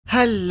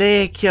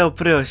Halle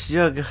Kyopros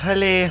Jug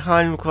Halle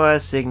Hanqua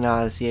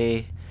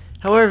Signalis.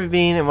 However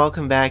being, and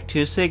welcome back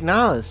to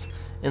Signalis.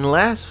 In the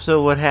last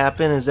episode, what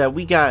happened is that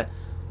we got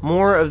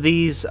more of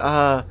these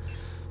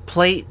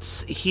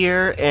plates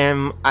here,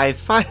 and I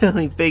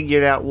finally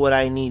figured out what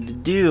I need to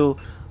do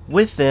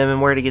with them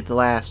and where to get the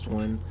last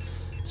one.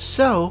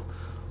 So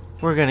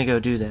we're gonna go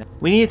do that.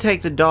 We need to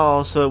take the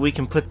doll so that we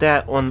can put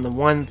that on the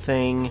one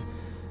thing,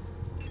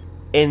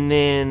 and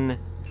then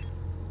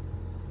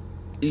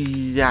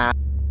yeah.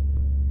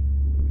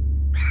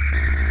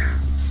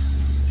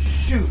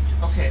 Shoot.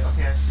 Okay,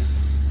 I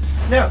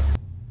see. No.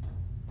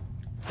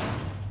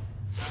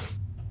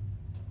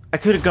 I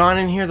could have gone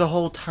in here the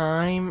whole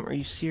time. Are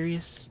you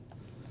serious?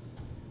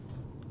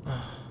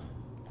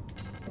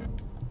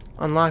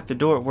 Unlock the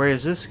door. Where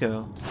does this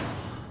go?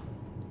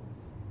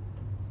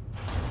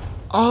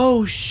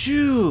 Oh,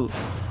 shoot.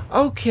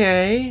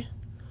 Okay.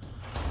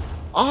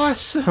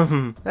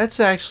 Awesome. That's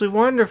actually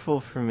wonderful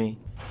for me.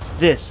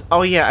 This.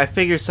 Oh, yeah, I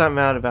figured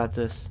something out about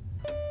this.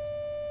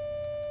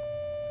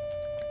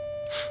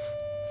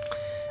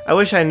 I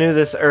wish I knew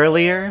this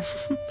earlier.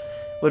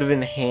 Would have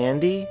been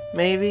handy,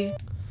 maybe.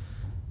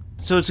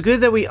 So it's good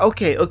that we...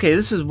 Okay,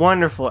 this is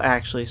wonderful,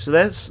 actually. So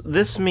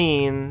this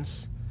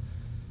means...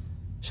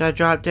 Should I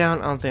drop down?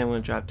 I don't think I'm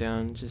going to drop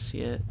down just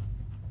yet.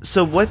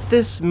 So what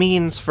this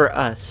means for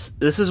us,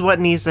 this is what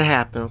needs to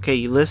happen. Okay,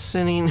 you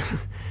listening?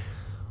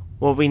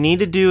 What we need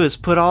to do is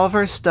put all of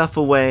our stuff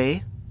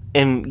away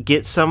and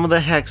get some of the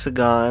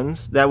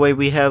hexagons. That way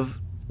we have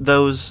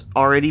those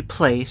already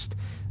placed.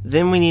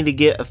 Then we need to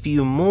get a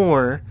few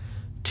more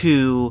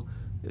to...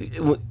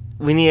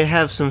 We need to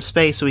have some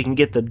space so we can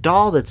get the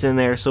doll that's in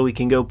there, so we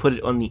can go put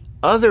it on the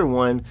other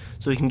one,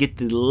 so we can get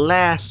the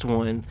last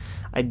one.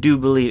 I do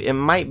believe it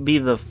might be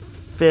the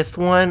 5th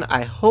one.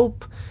 I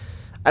hope.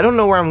 I don't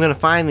know where I'm going to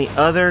find the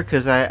other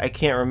because I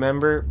can't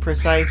remember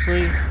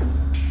precisely,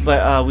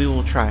 but we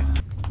will try.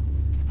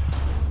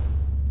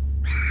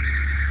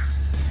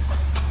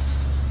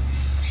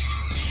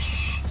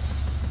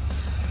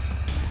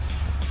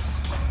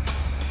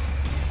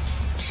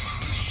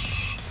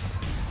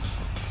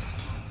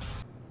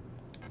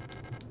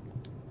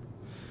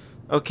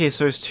 Okay,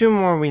 so there's 2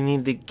 more we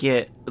need to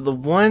get. The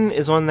one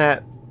is on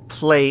that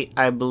plate,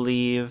 I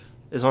believe,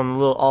 is on the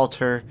little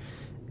altar,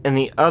 and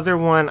the other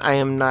one I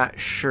am not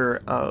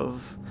sure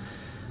of.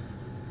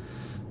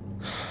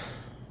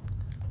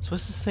 So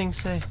what's this thing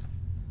say?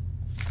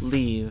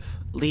 Leave.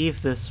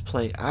 Leave this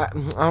plate. I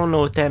don't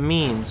know what that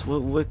means.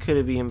 What could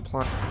it be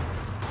implying?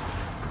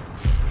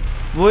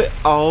 What?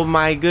 Oh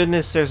my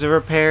goodness, there's a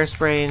repair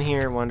spray in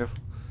here. Wonderful.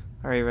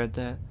 I already read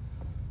that.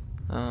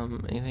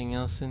 Anything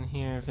else in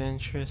here of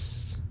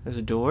interest? There's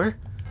a door?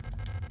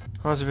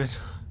 Oh, there's a bit...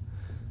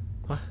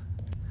 What?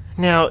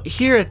 Now,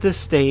 here at this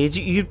stage,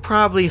 you'd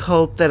probably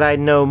hope that I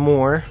know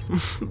more,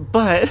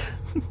 but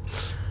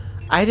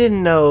I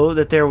didn't know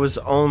that there was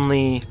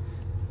only...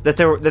 that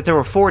there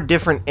were 4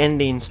 different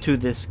endings to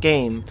this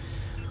game,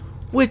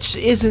 which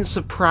isn't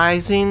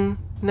surprising,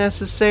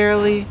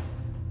 necessarily.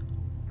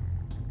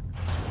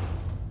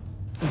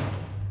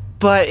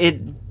 But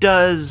it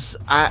does...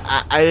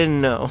 I didn't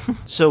know.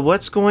 So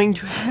what's going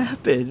to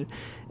happen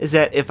is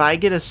that if I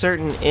get a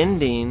certain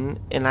ending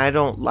and I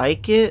don't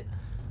like it,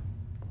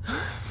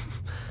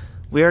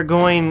 we are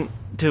going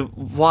to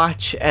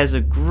watch as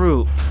a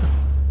group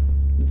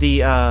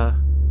the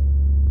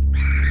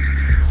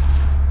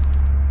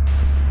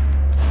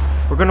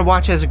we're going to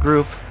watch as a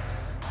group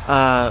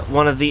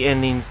one of the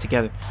endings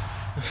together.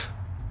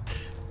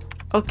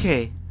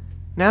 Okay,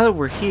 now that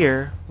we're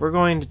here, we're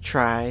going to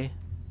try...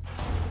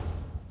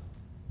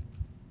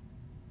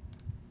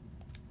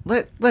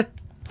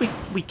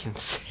 We can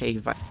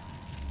save.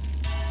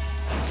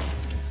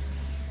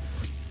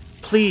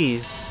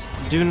 Please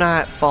do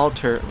not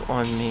falter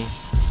on me.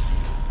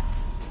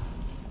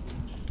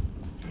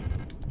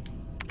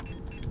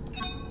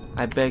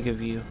 I beg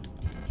of you.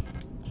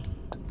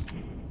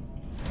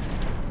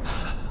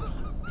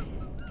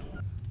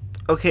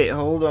 Okay,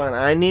 hold on.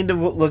 I need to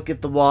look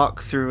at the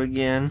walkthrough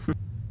again.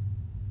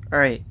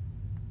 Alright.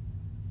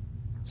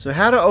 So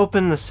how to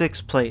open the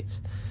 6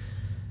 plates.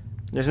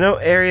 There's no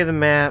area of the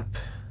map.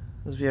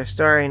 This will be our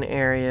starting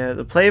area.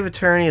 The Plate of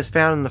Eternity is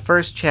found in the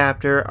 1st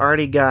chapter.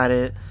 Already got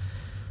it.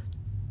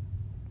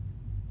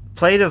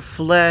 Plate of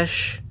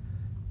Flesh.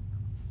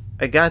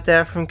 I got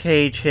that from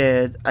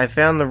Cagehead. I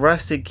found the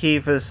rusted key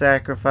for the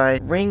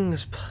sacrifice.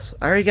 Rings puzzle.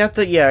 I already got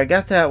the... Yeah, I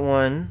got that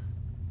one.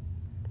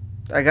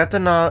 I got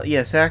the...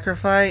 Yeah,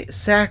 sacrifice.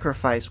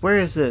 Sacrifice. Where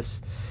is this?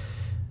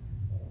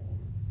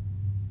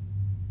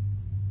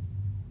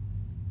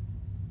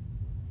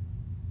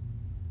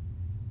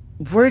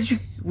 Where'd you...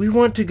 We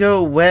want to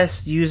go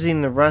west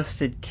using the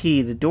rusted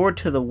key. The door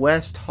to the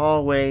west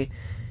hallway.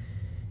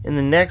 In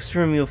the next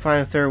room you'll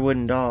find a 3rd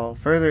wooden doll.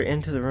 Further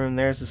into the room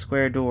there's a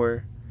square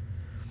door.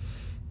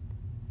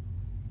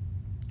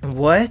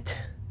 What?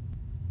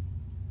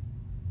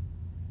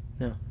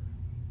 No.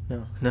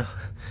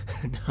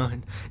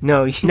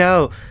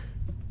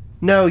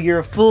 No, you're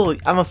a fool.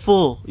 I'm a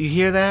fool. You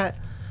hear that?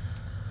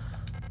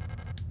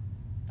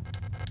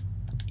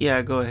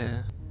 Yeah, go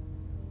ahead.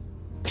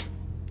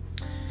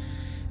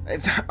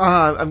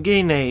 I'm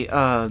getting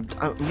a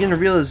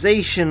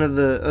realization of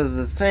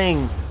the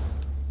thing.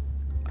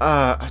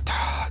 Oh,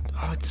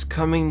 it's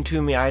coming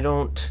to me. I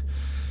don't.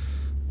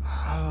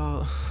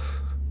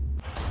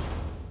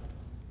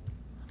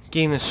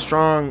 Getting a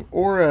strong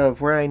aura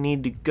of where I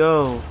need to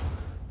go.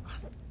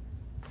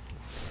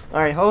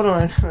 Alright, hold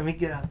on. Let me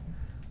get up.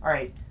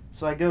 Alright,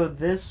 so I go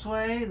this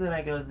way, then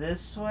I go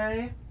this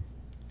way.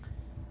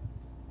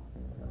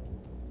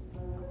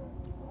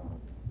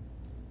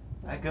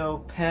 I go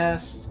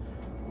past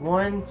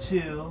 1,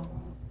 2.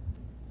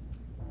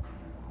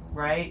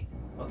 Right?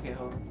 Okay,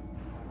 hold on.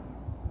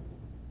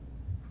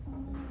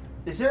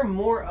 Is there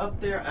more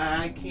up there?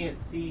 I can't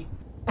see.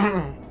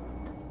 1, 2.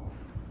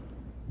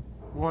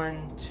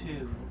 1,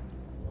 2.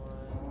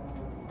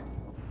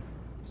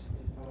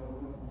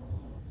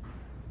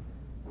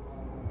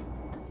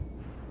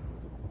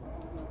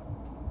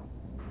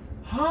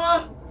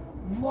 Huh?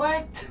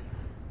 What?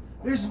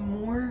 There's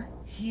more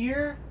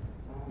here?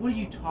 What are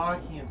you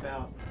talking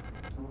about?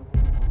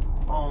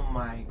 Oh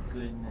my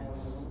goodness.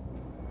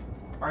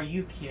 Are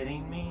you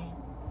kidding me?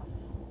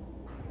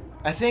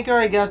 I think I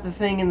already got the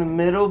thing in the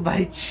middle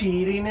by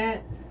cheating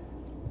it.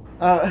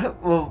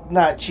 Well,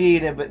 not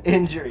cheating it, but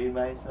injuring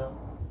myself.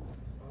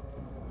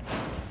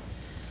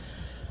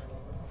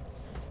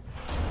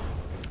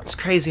 It's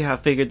crazy how I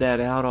figured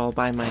that out all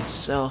by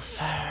myself.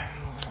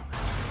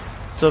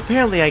 So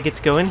apparently I get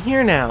to go in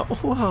here now.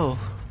 Whoa.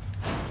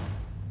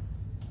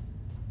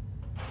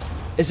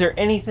 Is there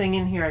anything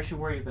in here I should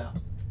worry about?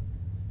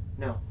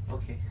 No.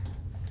 Okay.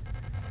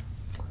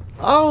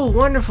 Oh,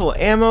 wonderful.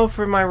 Ammo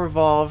for my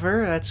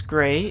revolver. That's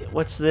great.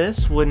 What's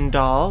this? Wooden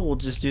doll. We'll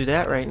just do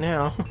that right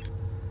now.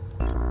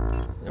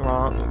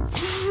 Wrong.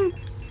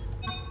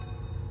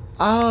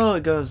 Oh,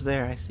 it goes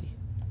there. I see.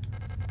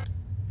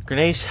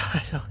 Grenade shot.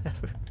 I don't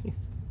have it.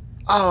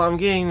 Oh, I'm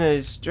getting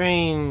the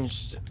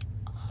strange...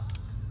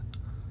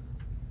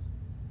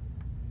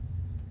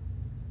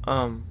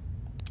 Oh,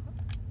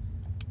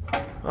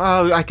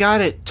 I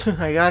got it.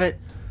 I got it.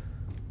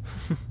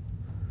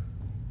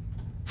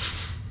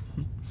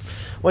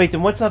 Wait,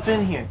 then what's up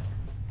in here?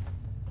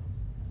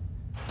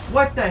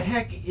 What the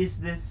heck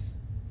is this?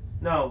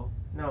 No,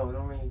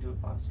 don't really do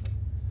it possible.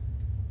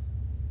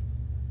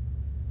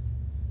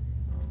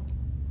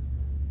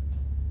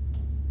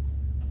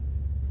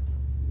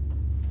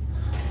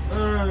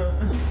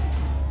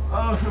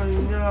 Oh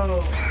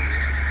no.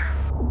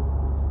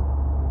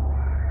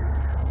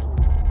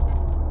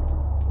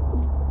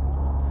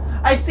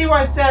 I see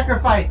why I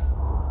sacrifice.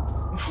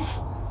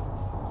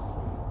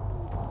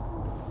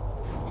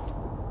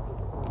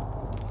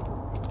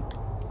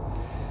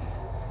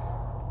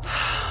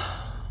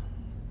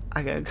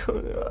 I gotta go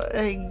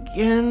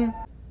again.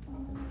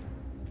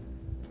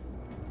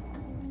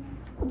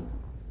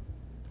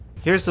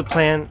 Here's the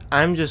plan.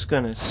 I'm just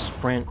gonna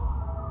sprint.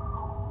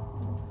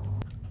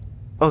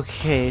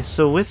 Okay,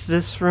 so with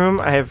this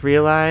room, I have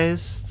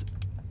realized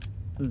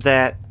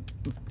that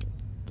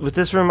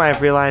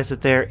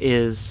there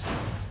is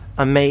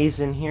a maze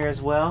in here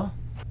as well.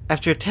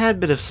 After a tad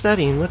bit of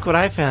studying, look what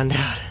I found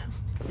out.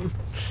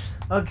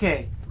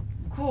 Okay,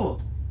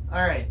 cool.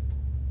 Alright.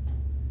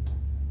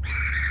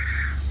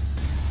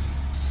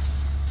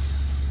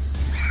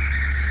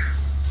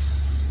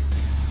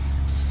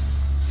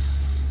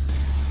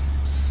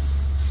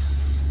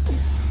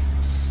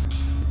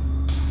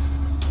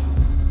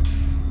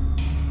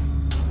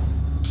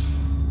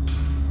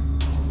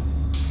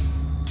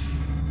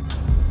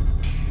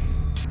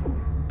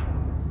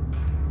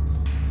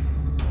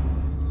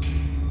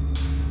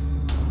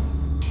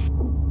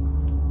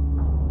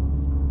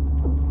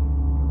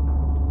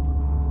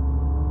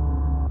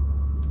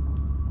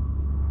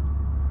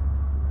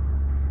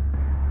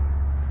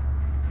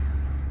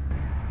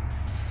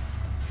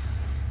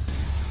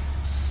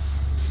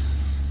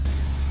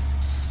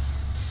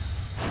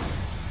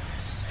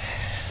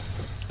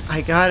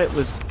 I got it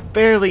with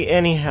barely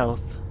any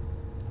health.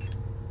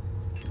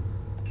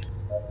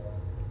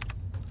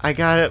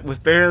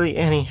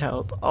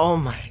 Oh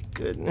my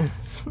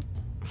goodness.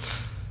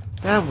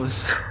 That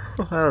was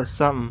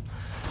something.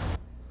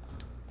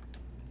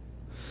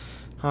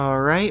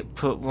 Alright,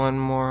 put one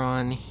more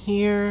on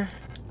here.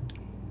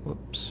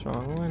 Whoops,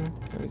 wrong one.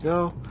 There we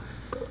go.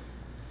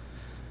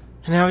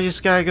 And now we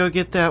just gotta go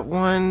get that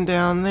one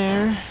down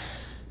there.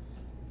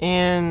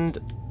 And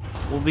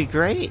we'll be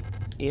great.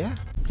 Yeah.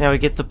 Now we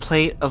get the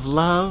plate of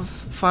love,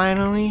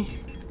 finally.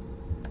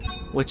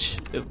 Which,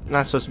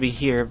 not supposed to be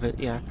here, but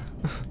yeah.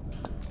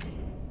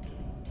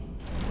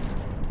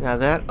 Now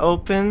that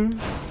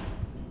opens.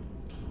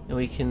 And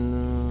we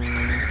can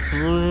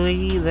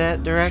flee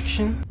that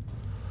direction.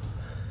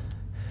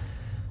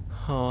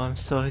 Oh, I'm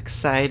so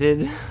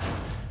excited.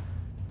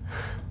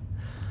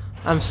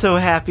 I'm so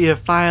happy to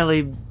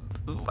finally...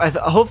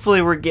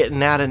 hopefully we're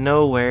getting out of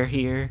nowhere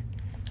here.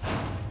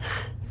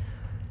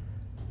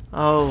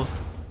 Oh...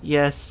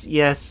 Yes.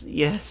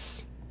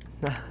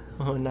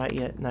 Oh, not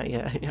yet.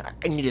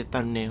 I need a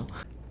thumbnail.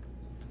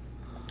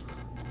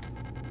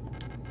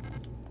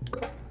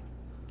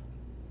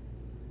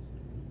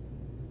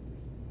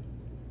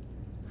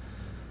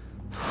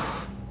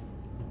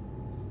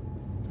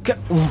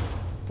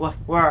 What?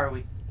 Where are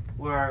we?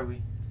 Where are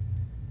we?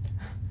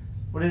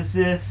 What is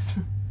this?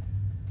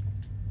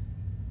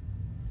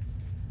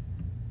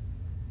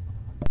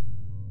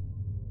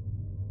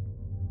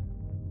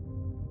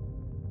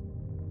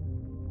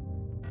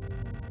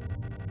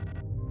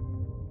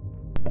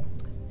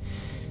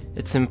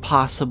 It's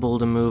impossible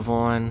to move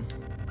on.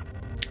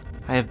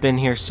 I have been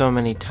here so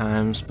many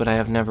times, but I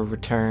have never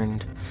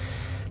returned.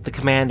 The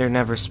commander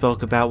never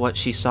spoke about what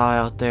she saw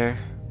out there.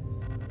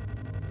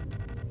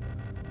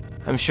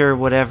 I'm sure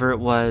whatever it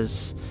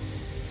was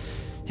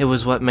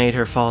what made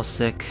her fall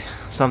sick.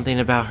 Something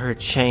about her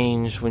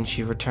changed when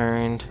she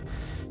returned.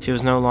 She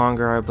was no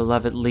longer our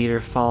beloved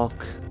leader,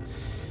 Falk.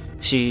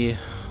 She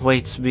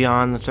waits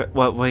beyond the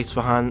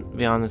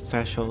beyond the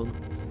threshold.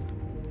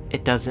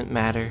 It doesn't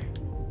matter.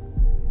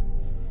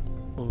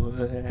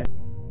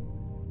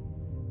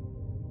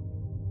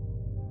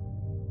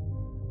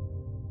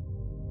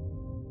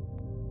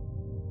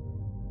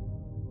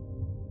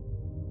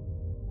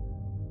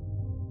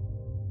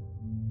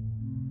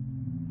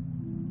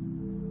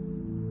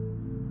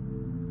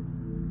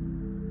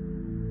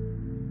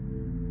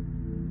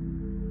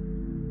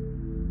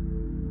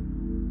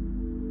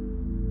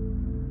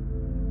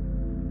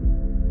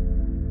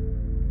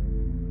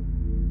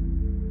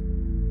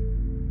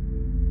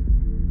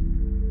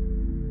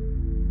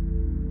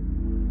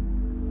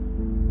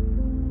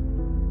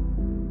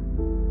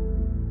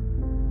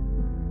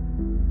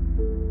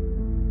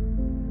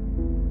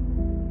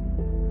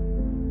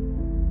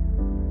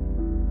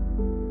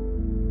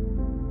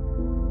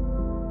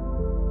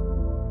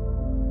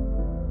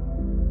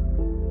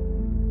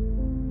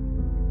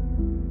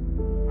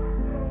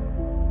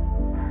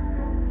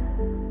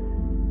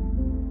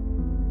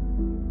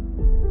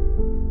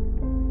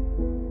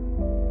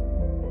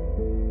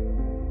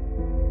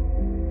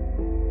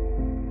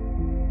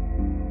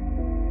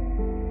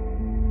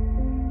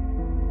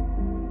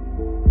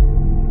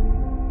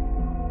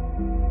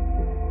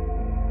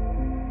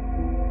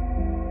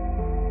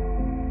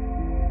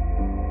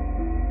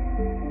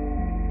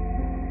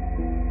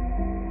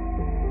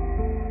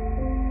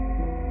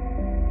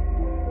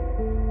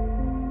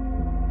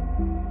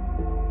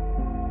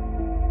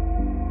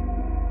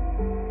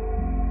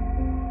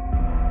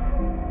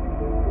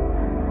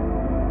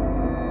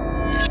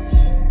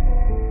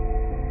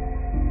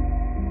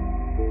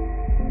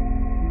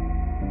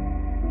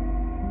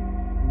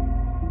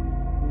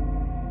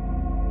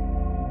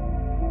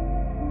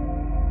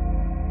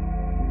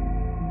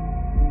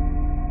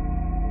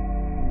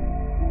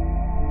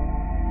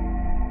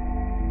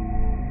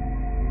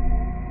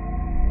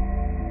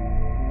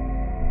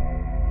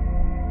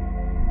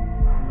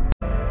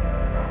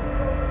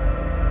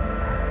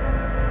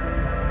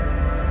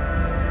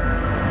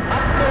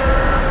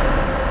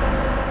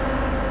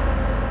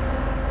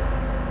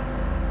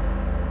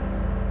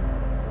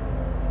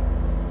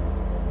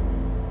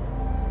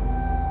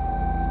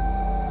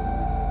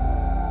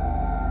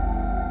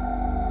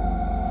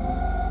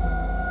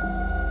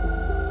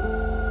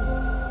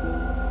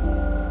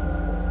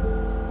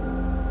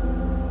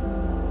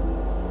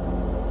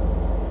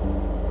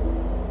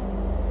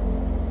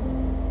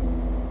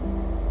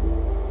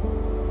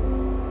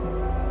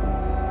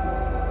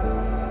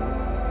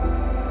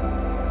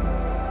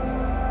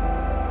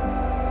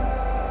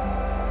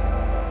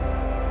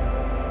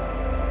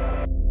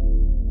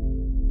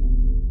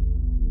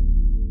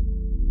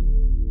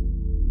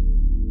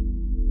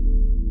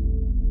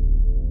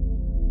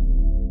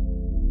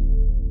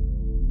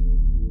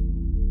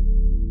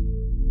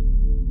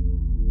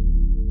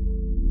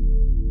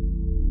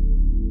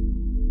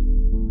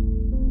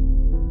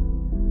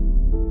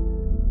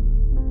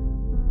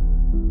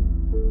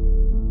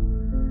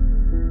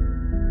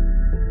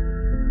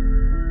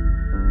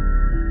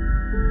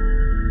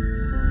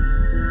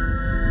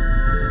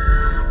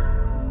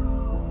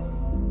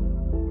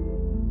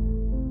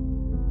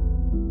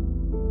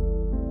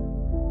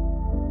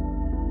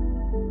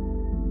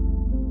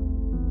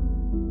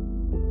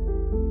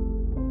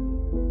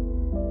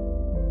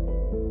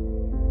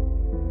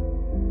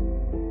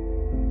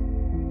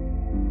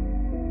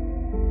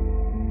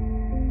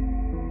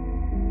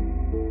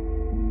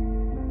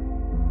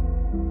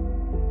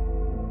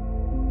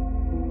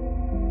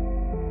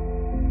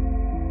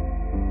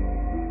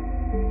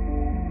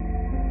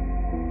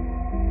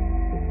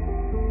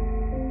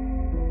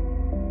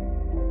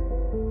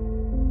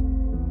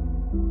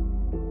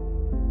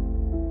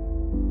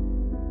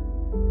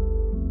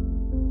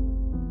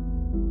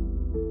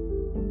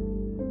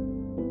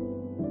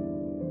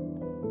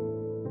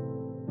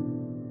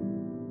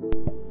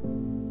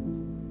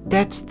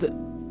 That's the...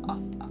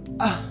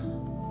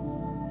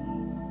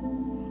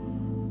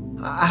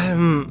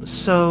 I'm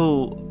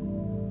so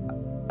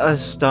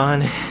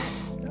astonished,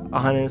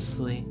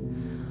 honestly.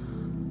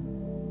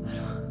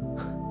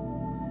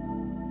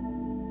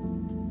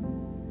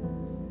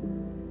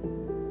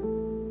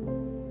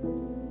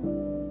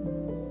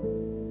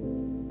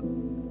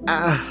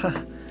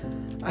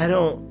 I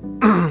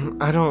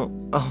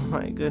don't, oh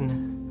my goodness.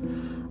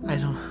 I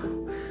don't...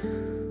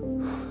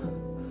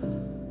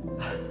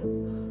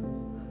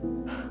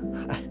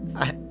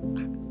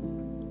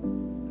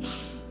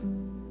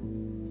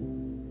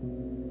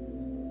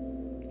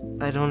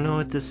 I don't know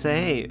what to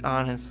say,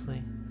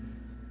 honestly.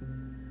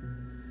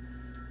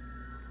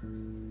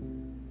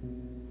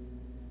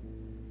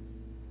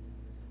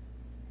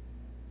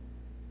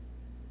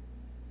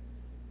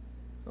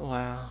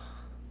 Wow.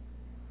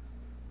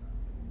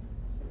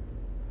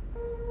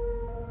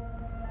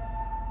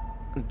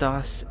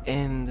 Das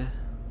Ende.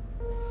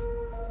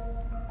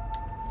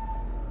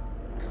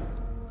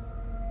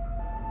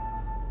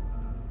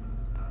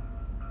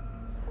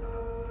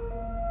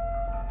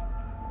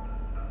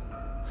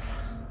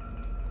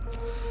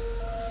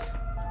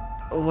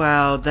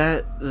 Wow,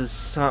 that is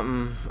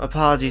something.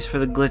 Apologies for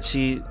the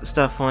glitchy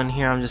stuff on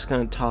here. I'm just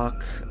gonna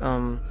talk.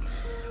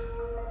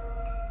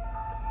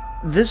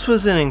 This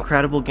was an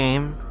incredible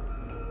game.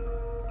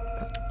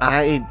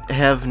 I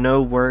have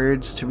no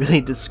words to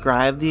really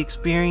describe the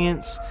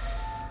experience.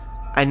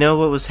 I know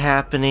what was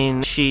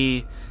happening.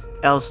 She,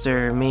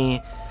 Elster,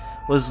 me,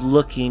 was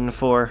looking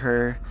for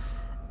her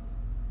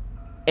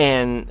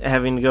and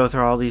having to go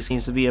through all these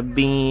things to be a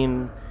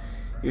being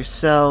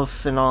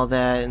yourself and all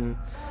that and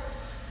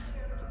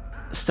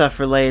stuff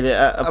related.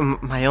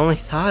 My only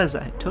thought is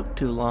I took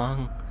too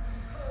long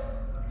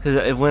because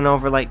it went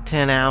over like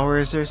 10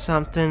 hours or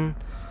something.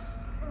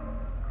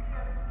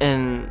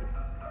 And,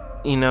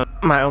 you know,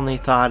 my only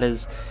thought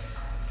is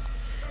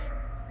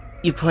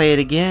you play it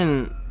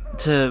again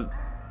to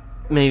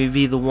maybe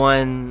be the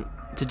one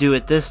to do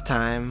it this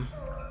time.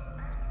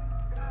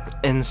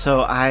 And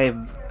so I